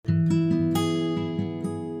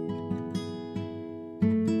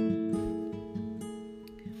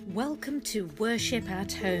Welcome to Worship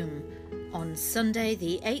at Home on Sunday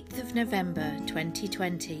the 8th of November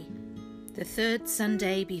 2020, the third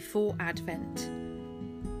Sunday before Advent.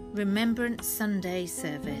 Remembrance Sunday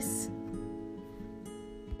service.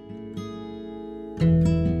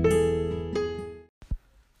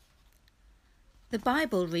 The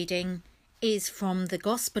Bible reading is from the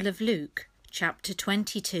Gospel of Luke, chapter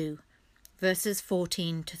 22, verses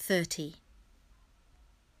 14 to 30.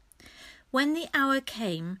 When the hour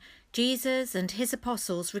came, Jesus and his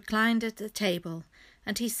apostles reclined at the table,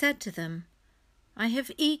 and he said to them, I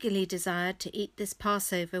have eagerly desired to eat this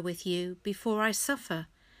Passover with you before I suffer.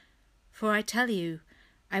 For I tell you,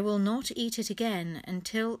 I will not eat it again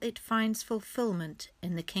until it finds fulfillment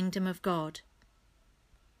in the kingdom of God.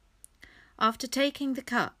 After taking the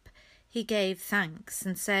cup, he gave thanks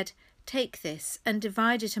and said, Take this and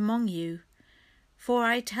divide it among you. For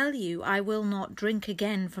I tell you, I will not drink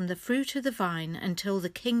again from the fruit of the vine until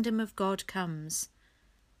the kingdom of God comes.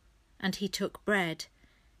 And he took bread,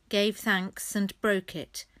 gave thanks and broke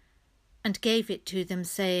it, and gave it to them,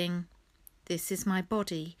 saying, This is my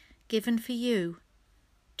body, given for you.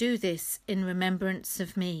 Do this in remembrance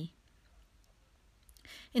of me.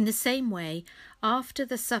 In the same way, after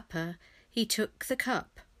the supper, he took the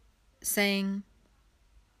cup, saying,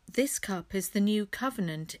 This cup is the new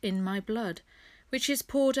covenant in my blood, which is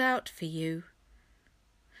poured out for you.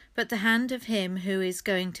 But the hand of him who is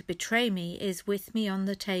going to betray me is with me on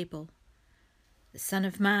the table. The Son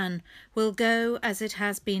of Man will go as it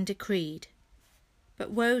has been decreed,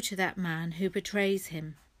 but woe to that man who betrays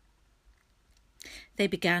him. They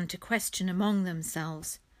began to question among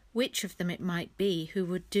themselves which of them it might be who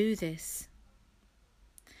would do this.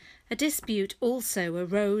 A dispute also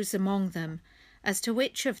arose among them as to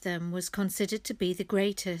which of them was considered to be the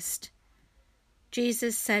greatest.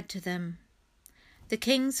 Jesus said to them, The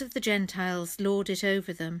kings of the Gentiles lord it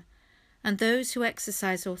over them, and those who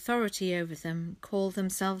exercise authority over them call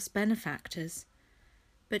themselves benefactors.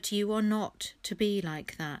 But you are not to be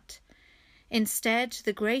like that. Instead,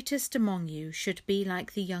 the greatest among you should be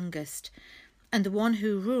like the youngest, and the one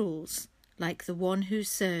who rules like the one who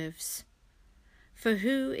serves. For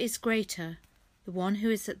who is greater, the one who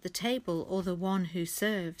is at the table or the one who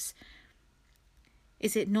serves?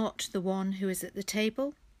 Is it not the one who is at the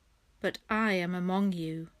table? But I am among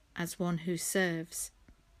you as one who serves.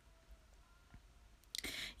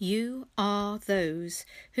 You are those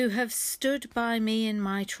who have stood by me in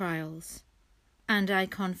my trials, and I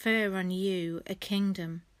confer on you a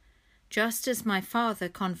kingdom, just as my Father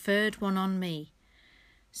conferred one on me,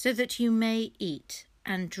 so that you may eat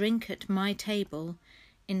and drink at my table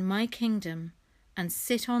in my kingdom and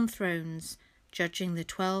sit on thrones, judging the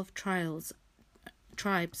 12 tribes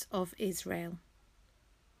of Israel.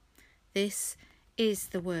 This is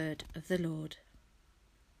the word of the Lord.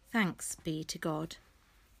 Thanks be to God.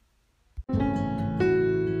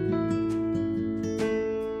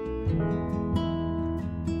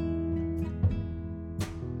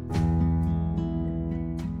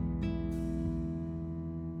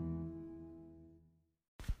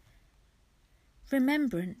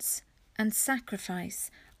 Remembrance and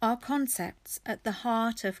sacrifice are concepts at the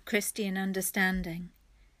heart of Christian understanding.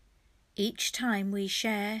 Each time we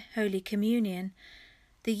share Holy Communion,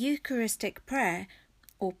 the Eucharistic prayer,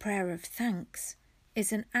 or prayer of thanks,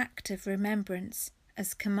 is an act of remembrance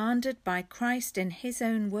as commanded by Christ in his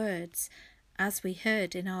own words, as we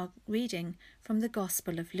heard in our reading from the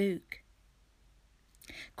Gospel of Luke.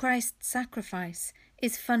 Christ's sacrifice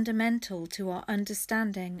is fundamental to our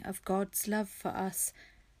understanding of God's love for us,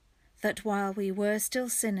 that while we were still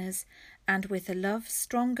sinners, and with a love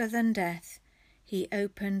stronger than death, he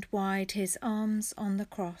opened wide his arms on the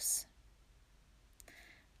cross.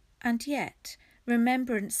 And yet,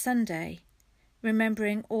 Remembrance Sunday,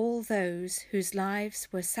 remembering all those whose lives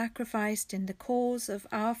were sacrificed in the cause of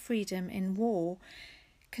our freedom in war,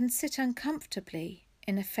 can sit uncomfortably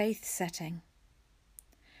in a faith setting.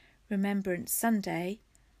 Remembrance Sunday,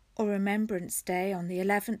 or Remembrance Day on the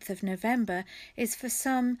 11th of November, is for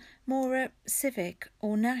some more a civic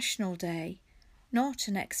or national day, not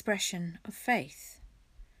an expression of faith.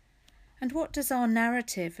 And what does our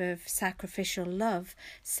narrative of sacrificial love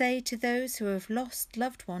say to those who have lost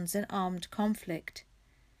loved ones in armed conflict?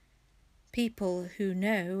 People who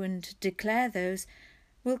know and declare those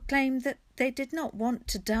will claim that they did not want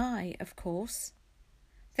to die, of course.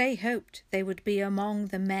 They hoped they would be among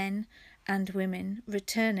the men and women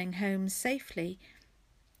returning home safely.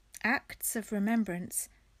 Acts of remembrance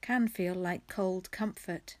can feel like cold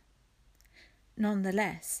comfort.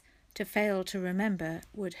 Nonetheless, to fail to remember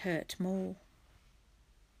would hurt more.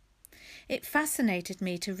 It fascinated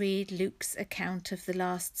me to read Luke's account of the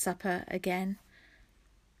Last Supper again.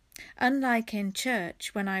 Unlike in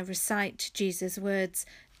church, when I recite Jesus' words,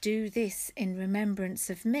 "Do this in remembrance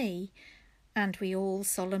of me," and we all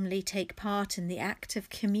solemnly take part in the act of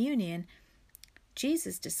communion,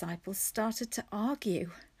 Jesus' disciples started to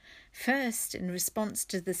argue, first in response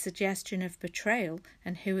to the suggestion of betrayal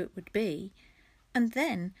and who it would be, and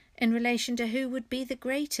then in relation to who would be the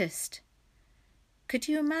greatest. Could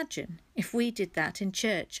you imagine if we did that in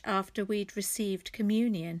church after we'd received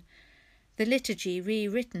communion? The liturgy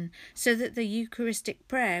rewritten so that the Eucharistic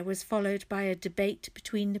prayer was followed by a debate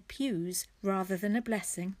between the pews rather than a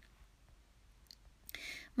blessing.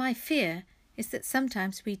 My fear is that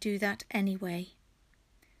sometimes we do that anyway.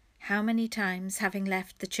 How many times, having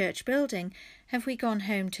left the church building, have we gone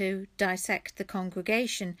home to dissect the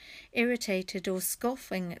congregation, irritated or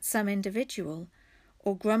scoffing at some individual,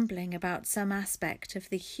 or grumbling about some aspect of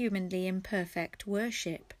the humanly imperfect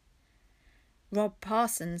worship? Rob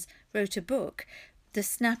Parsons wrote a book, the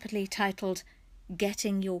snappily titled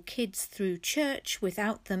 "Getting Your Kids Through Church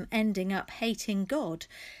Without Them Ending Up Hating God,"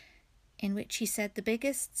 in which he said the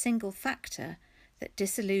biggest single factor that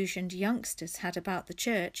disillusioned youngsters had about the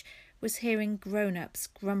church was hearing grown-ups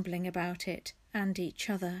grumbling about it and each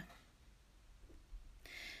other.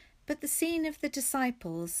 But the scene of the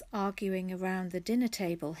disciples arguing around the dinner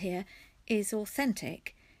table here is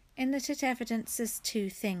authentic in that it evidences two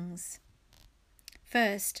things.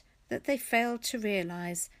 First, that they failed to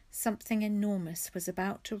realise something enormous was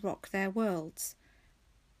about to rock their worlds.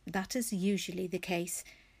 That is usually the case.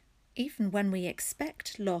 Even when we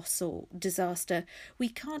expect loss or disaster, we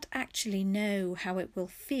can't actually know how it will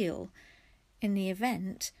feel in the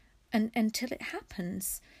event until it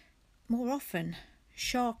happens. More often,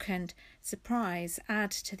 shock and surprise add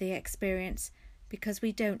to the experience because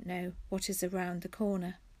we don't know what is around the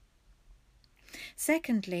corner.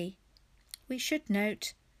 Secondly, we should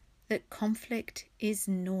note that conflict is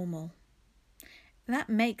normal. That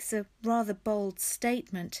makes a rather bold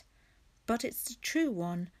statement, but it's a true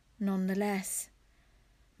one nonetheless.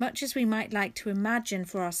 Much as we might like to imagine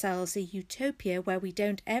for ourselves a utopia where we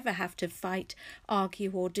don't ever have to fight,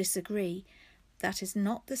 argue or disagree, that is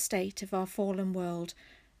not the state of our fallen world,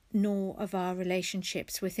 nor of our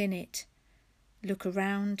relationships within it. Look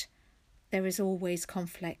around, there is always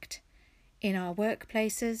conflict, in our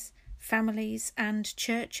workplaces, families and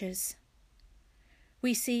churches.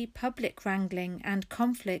 We see public wrangling and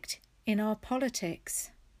conflict in our politics.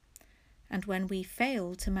 And when we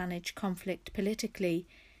fail to manage conflict politically,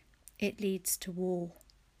 it leads to war.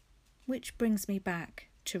 Which brings me back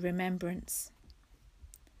to remembrance.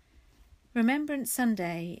 Remembrance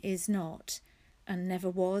Sunday is not, and never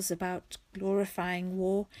was, about glorifying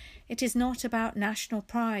war. It is not about national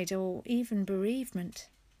pride or even bereavement.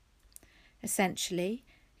 Essentially,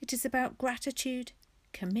 it is about gratitude,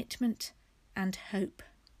 commitment, and hope.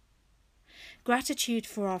 Gratitude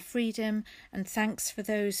for our freedom and thanks for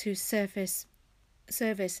those whose service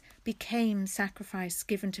became sacrifice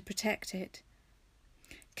given to protect it.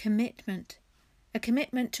 Commitment, a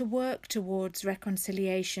commitment to work towards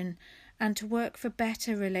reconciliation and to work for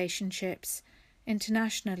better relationships,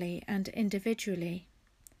 internationally and individually.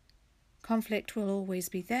 Conflict will always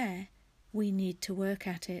be there. We need to work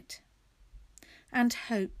at it. And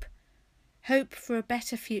hope for a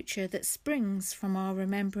better future that springs from our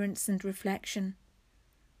remembrance and reflection.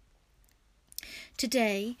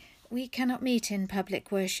 Today, we cannot meet in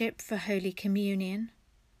public worship for Holy Communion.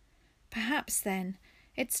 Perhaps then,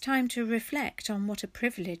 it's time to reflect on what a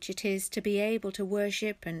privilege it is to be able to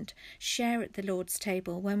worship and share at the Lord's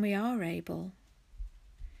table when we are able.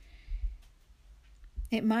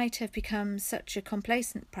 It might have become such a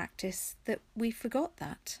complacent practice that we forgot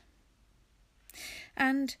that.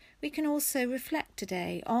 And we can also reflect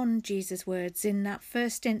today on Jesus' words in that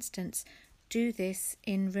first instance, "Do this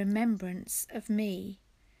in remembrance of me."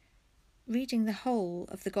 Reading the whole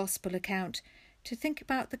of the Gospel account to think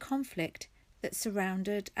about the conflict that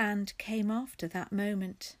surrounded and came after that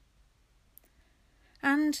moment.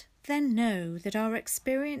 And then know that our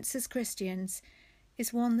experience as Christians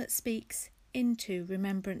is one that speaks into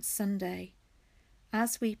Remembrance Sunday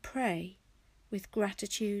as we pray with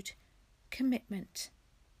gratitude, commitment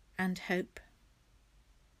and hope.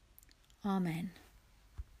 Amen.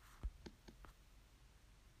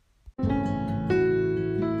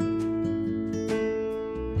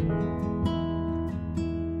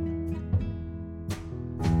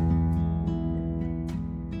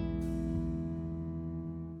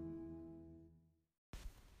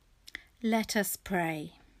 Let us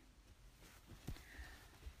pray.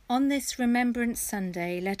 On this Remembrance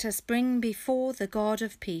Sunday, let us bring before the God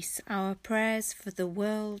of peace our prayers for the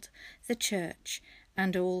world, the Church,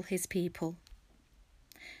 and all his people.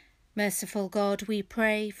 Merciful God, we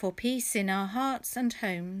pray for peace in our hearts and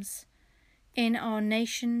homes, in our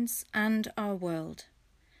nations and our world,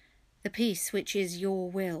 the peace which is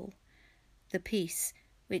your will, the peace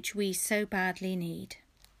which we so badly need.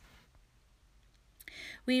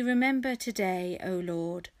 We remember today, O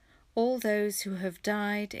Lord, all those who have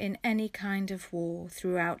died in any kind of war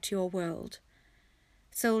throughout your world,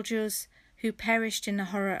 soldiers who perished in the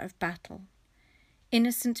horror of battle,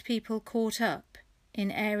 innocent people caught up in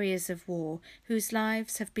areas of war whose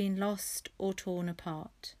lives have been lost or torn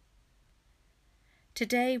apart.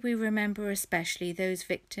 Today we remember especially those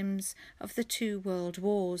victims of the 2 world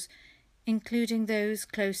wars, including those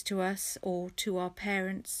close to us or to our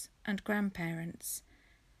parents and grandparents.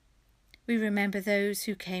 We remember those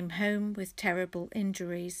who came home with terrible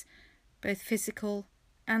injuries, both physical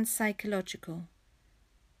and psychological,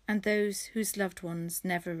 and those whose loved ones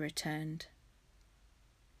never returned.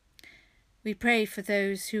 We pray for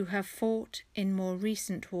those who have fought in more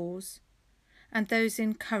recent wars and those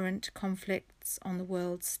in current conflicts on the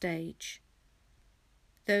world stage,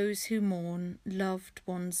 those who mourn loved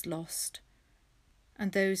ones lost,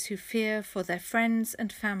 and those who fear for their friends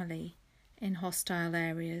and family in hostile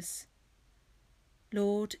areas.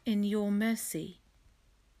 Lord, in your mercy,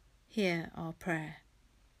 hear our prayer.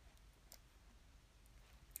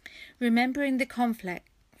 Remembering the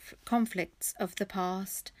conflicts of the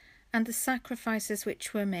past and the sacrifices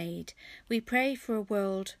which were made, we pray for a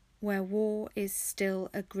world where war is still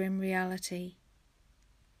a grim reality.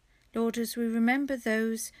 Lord, as we remember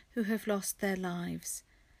those who have lost their lives,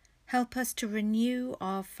 help us to renew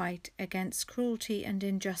our fight against cruelty and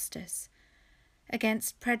injustice,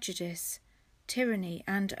 against prejudice, tyranny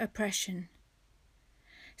and oppression.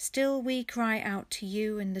 Still we cry out to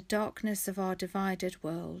you in the darkness of our divided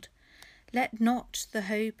world. Let not the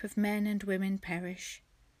hope of men and women perish.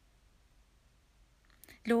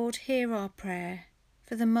 Lord, hear our prayer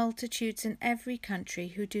for the multitudes in every country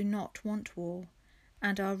who do not want war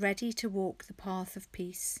and are ready to walk the path of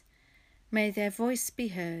peace. May their voice be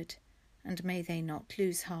heard, and may they not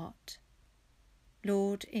lose heart.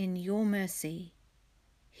 Lord, in your mercy,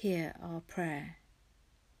 hear our prayer.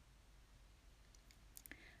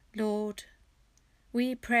 Lord,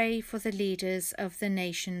 we pray for the leaders of the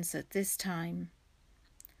nations at this time,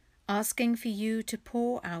 asking for you to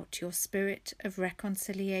pour out your spirit of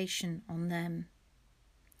reconciliation on them.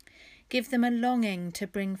 Give them a longing to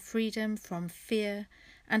bring freedom from fear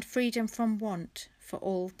and freedom from want for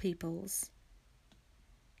all peoples.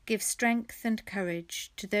 Give strength and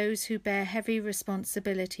courage to those who bear heavy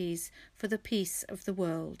responsibilities for the peace of the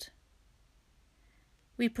world.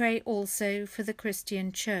 We pray also for the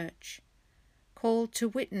Christian Church, called to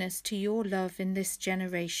witness to your love in this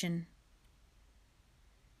generation.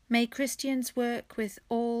 May Christians work with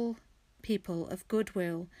all people of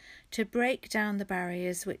goodwill to break down the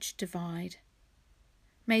barriers which divide.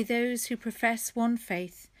 May those who profess one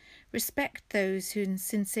faith respect those who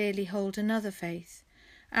sincerely hold another faith,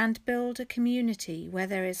 and build a community where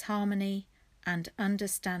there is harmony and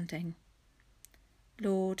understanding.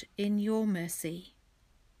 Lord, in your mercy,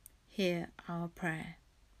 hear our prayer.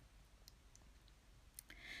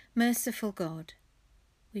 Merciful God,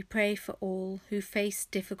 we pray for all who face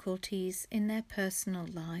difficulties in their personal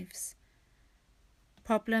lives,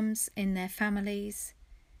 problems in their families,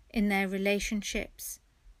 in their relationships,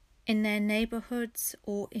 in their neighbourhoods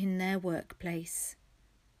or in their workplace.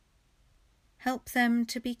 Help them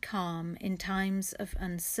to be calm in times of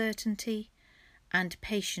uncertainty and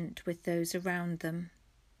patient with those around them.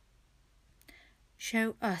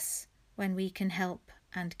 Show us when we can help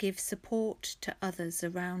and give support to others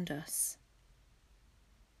around us.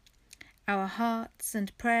 Our hearts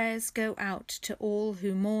and prayers go out to all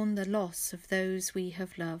who mourn the loss of those we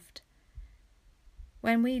have loved.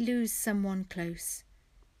 When we lose someone close,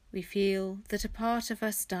 we feel that a part of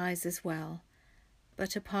us dies as well,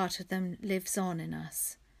 but a part of them lives on in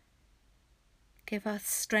us. Give us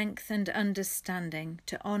strength and understanding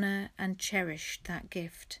to honour and cherish that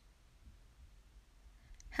gift.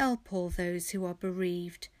 Help all those who are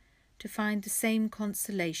bereaved to find the same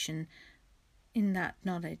consolation in that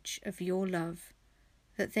knowledge of your love,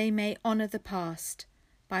 that they may honour the past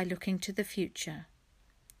by looking to the future.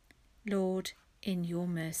 Lord, in your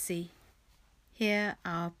mercy, hear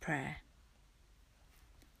our prayer.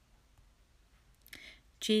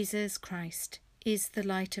 Jesus Christ is the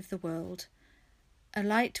light of the world, a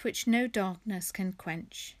light which no darkness can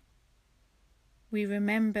quench. We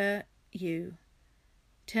remember you.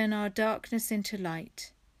 Turn our darkness into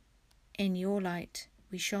light, In your light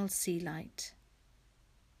we shall see light.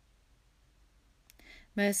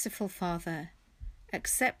 Merciful Father,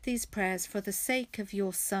 accept these prayers for the sake of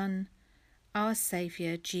your Son, our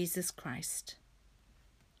Saviour, Jesus Christ.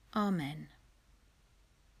 Amen.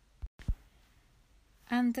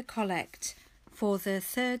 And the Collect for the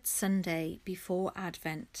third Sunday before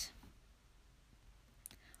Advent.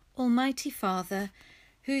 Almighty Father,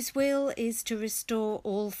 whose will is to restore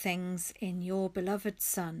all things in your beloved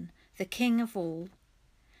Son, the King of all,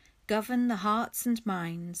 govern the hearts and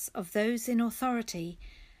minds of those in authority,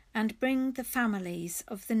 and bring the families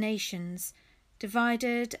of the nations,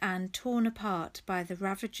 divided and torn apart by the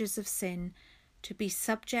ravages of sin, to be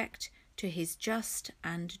subject to his just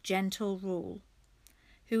and gentle rule,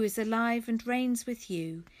 who is alive and reigns with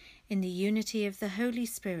you in the unity of the Holy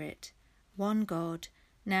Spirit, one God,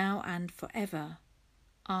 now and forever.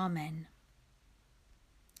 Amen.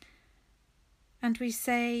 And we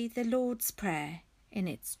say the Lord's Prayer in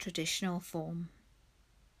its traditional form.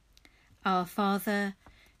 Our Father,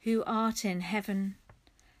 who art in heaven,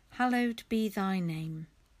 hallowed be thy name.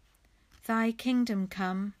 Thy kingdom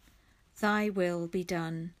come, thy will be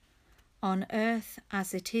done, on earth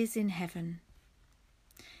as it is in heaven.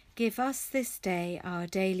 Give us this day our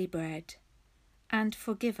daily bread, and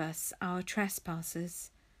forgive us our trespasses,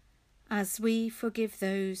 as we forgive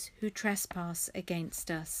those who trespass against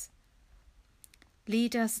us.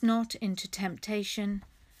 Lead us not into temptation,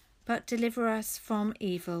 but deliver us from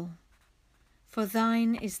evil. For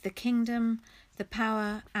thine is the kingdom, the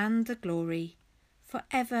power, and the glory, for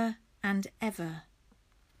ever and ever.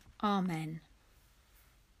 Amen.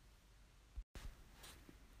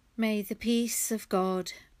 May the peace of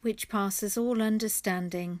God, which passes all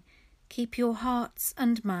understanding, keep your hearts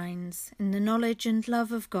and minds in the knowledge and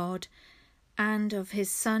love of God and of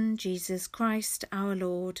his Son, Jesus Christ our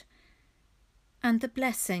Lord, and the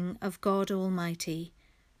blessing of God Almighty,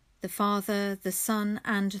 the Father, the Son,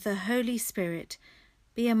 and the Holy Spirit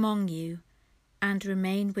be among you and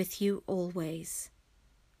remain with you always.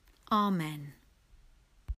 Amen.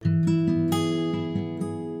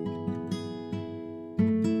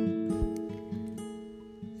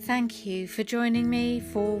 Thank you for joining me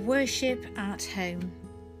for Worship at Home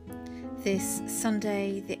this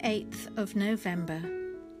Sunday, the 8th of November.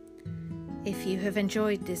 If you have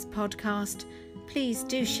enjoyed this podcast, please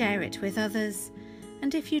do share it with others.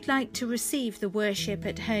 And if you'd like to receive the Worship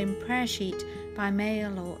at Home prayer sheet by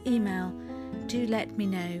mail or email, do let me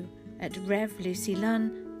know at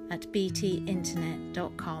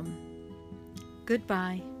revlucylunn@btinternet.com.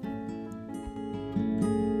 Goodbye.